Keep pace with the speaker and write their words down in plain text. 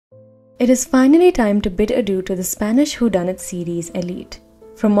It is finally time to bid adieu to the Spanish whodunit series Élite.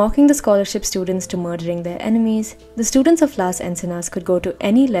 From mocking the scholarship students to murdering their enemies, the students of Las Encinas could go to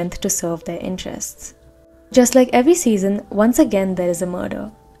any length to serve their interests. Just like every season, once again there is a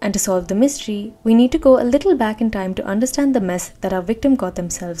murder. And to solve the mystery, we need to go a little back in time to understand the mess that our victim got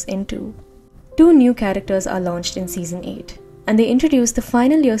themselves into. 2 new characters are launched in Season 8, and they introduce the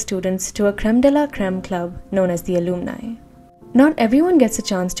final year students to a creme de la creme club known as the Alumni. Not everyone gets a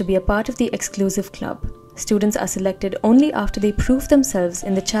chance to be a part of the exclusive club. Students are selected only after they prove themselves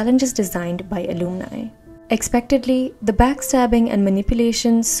in the challenges designed by alumni. Expectedly, the backstabbing and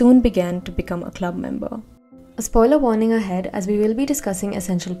manipulation soon began to become a club member. A spoiler warning ahead, as we will be discussing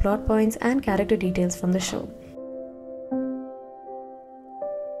essential plot points and character details from the show.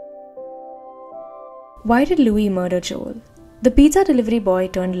 Why did Louis murder Joel? The pizza delivery boy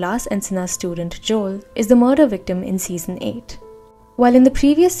turned Las Encinas student Joel is the murder victim in Season 8. While in the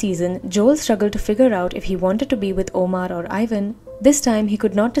previous season, Joel struggled to figure out if he wanted to be with Omar or Ivan, this time he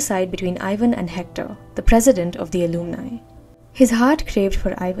could not decide between Ivan and Hector, the president of the alumni. His heart craved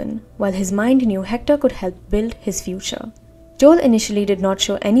for Ivan, while his mind knew Hector could help build his future. Joel initially did not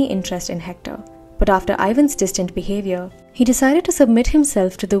show any interest in Hector, but after Ivan's distant behavior, he decided to submit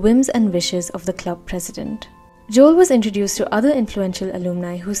himself to the whims and wishes of the club president. Joel was introduced to other influential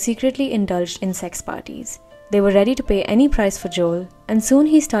alumni who secretly indulged in sex parties. They were ready to pay any price for Joel, and soon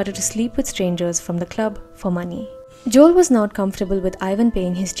he started to sleep with strangers from the club for money. Joel was not comfortable with Ivan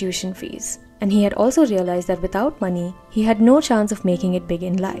paying his tuition fees, and he had also realized that without money, he had no chance of making it big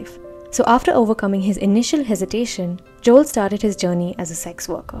in life. So after overcoming his initial hesitation, Joel started his journey as a sex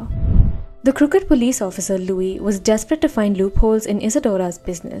worker. The crooked police officer Louis was desperate to find loopholes in Isadora's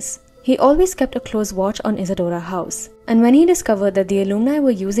business. He always kept a close watch on Isadora's house, and when he discovered that the alumni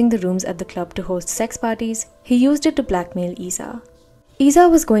were using the rooms at the club to host sex parties, he used it to blackmail Isa. Isa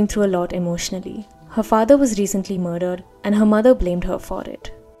was going through a lot emotionally. Her father was recently murdered, and her mother blamed her for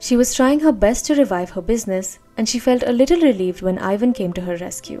it. She was trying her best to revive her business, and she felt a little relieved when Ivan came to her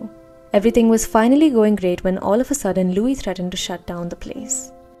rescue. Everything was finally going great when all of a sudden Louis threatened to shut down the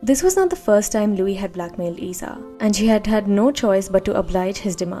place. This was not the first time Louis had blackmailed Isa, and she had had no choice but to oblige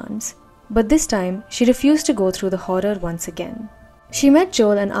his demands. But this time, she refused to go through the horror once again. She met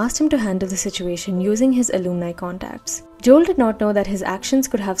Joel and asked him to handle the situation using his alumni contacts. Joel did not know that his actions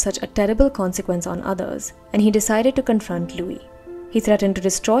could have such a terrible consequence on others, and he decided to confront Louis. He threatened to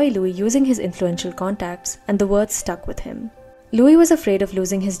destroy Louis using his influential contacts, and the words stuck with him. Louis was afraid of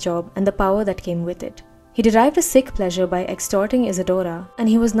losing his job and the power that came with it. He derived a sick pleasure by extorting Isadora, and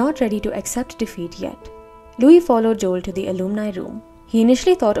he was not ready to accept defeat yet. Louis followed Joel to the alumni room. He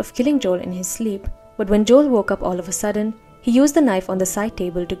initially thought of killing Joel in his sleep, but when Joel woke up all of a sudden, he used the knife on the side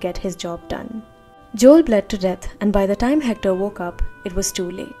table to get his job done. Joel bled to death, and by the time Hector woke up, it was too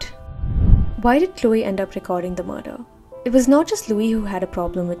late. Why did Chloe end up recording the murder? It was not just Louis who had a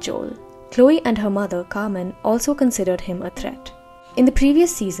problem with Joel. Chloe and her mother, Carmen, also considered him a threat. In the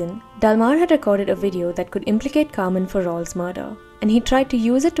previous season, Dalmar had recorded a video that could implicate Carmen for Raul's murder, and he tried to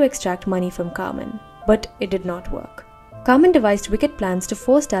use it to extract money from Carmen, but it did not work. Carmen devised wicked plans to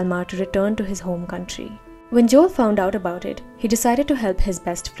force Dalmar to return to his home country. When Joel found out about it, he decided to help his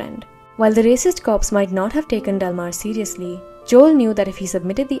best friend. While the racist cops might not have taken Dalmar seriously, Joel knew that if he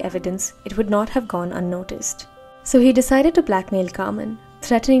submitted the evidence, it would not have gone unnoticed. So he decided to blackmail Carmen,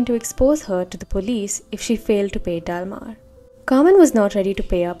 threatening to expose her to the police if she failed to pay Dalmar. Carmen was not ready to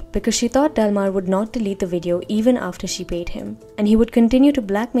pay up because she thought Dalmar would not delete the video even after she paid him, and he would continue to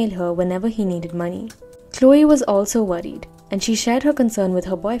blackmail her whenever he needed money. Chloe was also worried, and she shared her concern with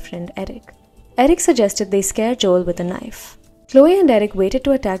her boyfriend, Eric. Eric suggested they scare Joel with a knife. Chloe and Eric waited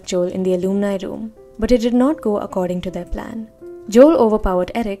to attack Joel in the alumni room, but it did not go according to their plan. Joel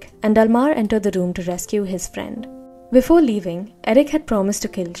overpowered Eric, and Dalmar entered the room to rescue his friend. Before leaving, Eric had promised to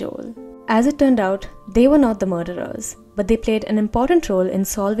kill Joel. As it turned out, they were not the murderers, but they played an important role in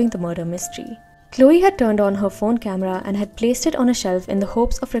solving the murder mystery. Chloe had turned on her phone camera and had placed it on a shelf in the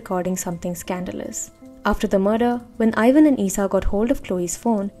hopes of recording something scandalous. After the murder, when Ivan and Isa got hold of Chloe's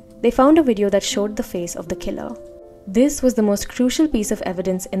phone, they found a video that showed the face of the killer. This was the most crucial piece of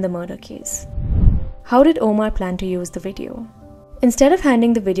evidence in the murder case. How did Omar plan to use the video? Instead of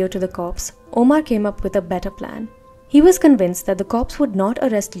handing the video to the cops, Omar came up with a better plan. He was convinced that the cops would not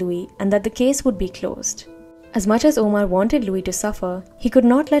arrest Louis and that the case would be closed. As much as Omar wanted Louis to suffer, he could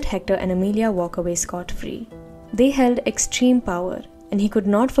not let Hector and Amelia walk away scot-free. They held extreme power, and he could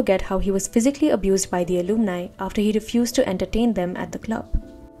not forget how he was physically abused by the alumni after he refused to entertain them at the club.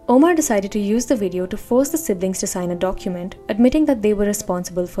 Omar decided to use the video to force the siblings to sign a document admitting that they were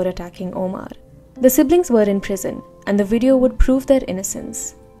responsible for attacking Omar. The siblings were in prison, and the video would prove their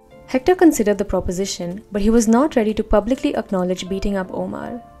innocence. Hector considered the proposition, but he was not ready to publicly acknowledge beating up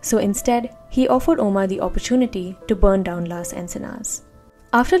Omar, so instead, he offered Omar the opportunity to burn down Las Encinas.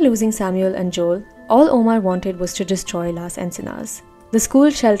 After losing Samuel and Joel, all Omar wanted was to destroy Las Encinas. The school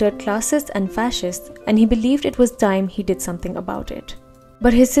sheltered classists and fascists, and he believed it was time he did something about it.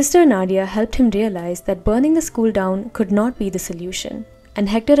 But his sister Nadia helped him realize that burning the school down could not be the solution, and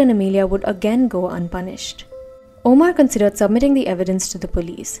Hector and Amelia would again go unpunished. Omar considered submitting the evidence to the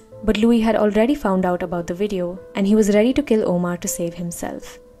police, but Louis had already found out about the video and he was ready to kill Omar to save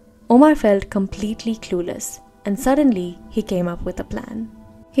himself. Omar felt completely clueless, and suddenly he came up with a plan.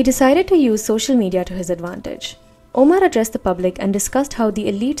 He decided to use social media to his advantage. Omar addressed the public and discussed how the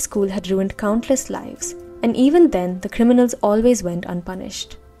elite school had ruined countless lives, and even then the criminals always went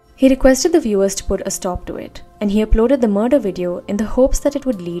unpunished. He requested the viewers to put a stop to it, and he uploaded the murder video in the hopes that it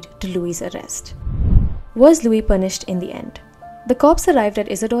would lead to Louis' arrest. Was Louis punished in the end? The cops arrived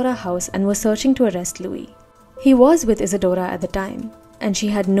at Isadora's house and were searching to arrest Louis. He was with Isadora at the time, and she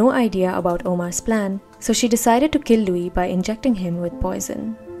had no idea about Omar's plan, so she decided to kill Louis by injecting him with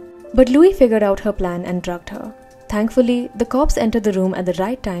poison. But Louis figured out her plan and drugged her. Thankfully, the cops entered the room at the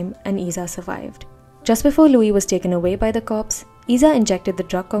right time and Isa survived. Just before Louis was taken away by the cops, Isa injected the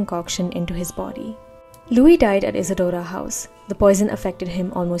drug concoction into his body. Louis died at Isadora's house. The poison affected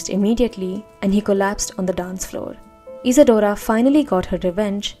him almost immediately, and he collapsed on the dance floor. Isadora finally got her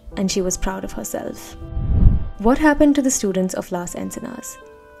revenge, and she was proud of herself. What happened to the students of Las Encinas?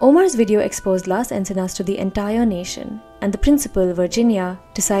 Omar's video exposed Las Encinas to the entire nation, and the principal, Virginia,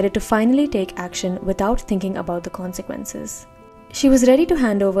 decided to finally take action without thinking about the consequences. She was ready to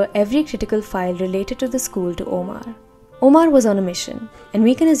hand over every critical file related to the school to Omar. Omar was on a mission, and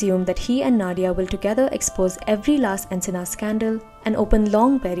we can assume that he and Nadia will together expose every Las Encinas scandal and open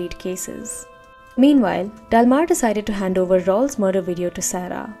long-buried cases. Meanwhile, Dalmar decided to hand over Raul's murder video to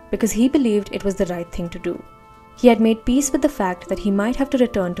Sarah because he believed it was the right thing to do. He had made peace with the fact that he might have to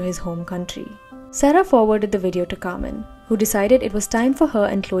return to his home country. Sarah forwarded the video to Carmen, who decided it was time for her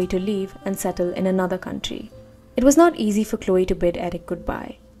and Chloe to leave and settle in another country. It was not easy for Chloe to bid Eric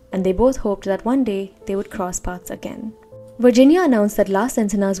goodbye, and they both hoped that one day they would cross paths again. Virginia announced that Las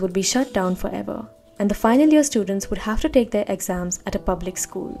Encinas would be shut down forever, and the final year students would have to take their exams at a public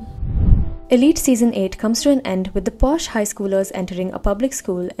school. Elite Season 8 comes to an end with the posh high schoolers entering a public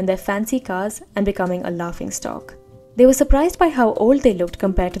school in their fancy cars and becoming a laughingstock. They were surprised by how old they looked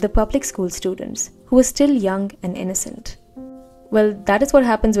compared to the public school students, who were still young and innocent. Well, that is what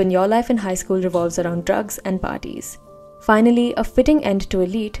happens when your life in high school revolves around drugs and parties. Finally, a fitting end to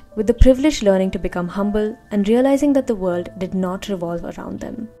Elite, with the privileged learning to become humble and realizing that the world did not revolve around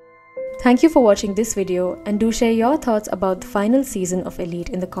them. Thank you for watching this video, and do share your thoughts about the final season of Elite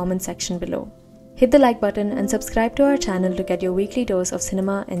in the comment section below. Hit the like button and subscribe to our channel to get your weekly dose of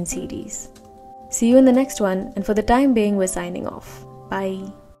cinema and series. See you in the next one, and for the time being, we're signing off.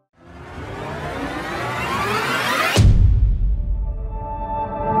 Bye.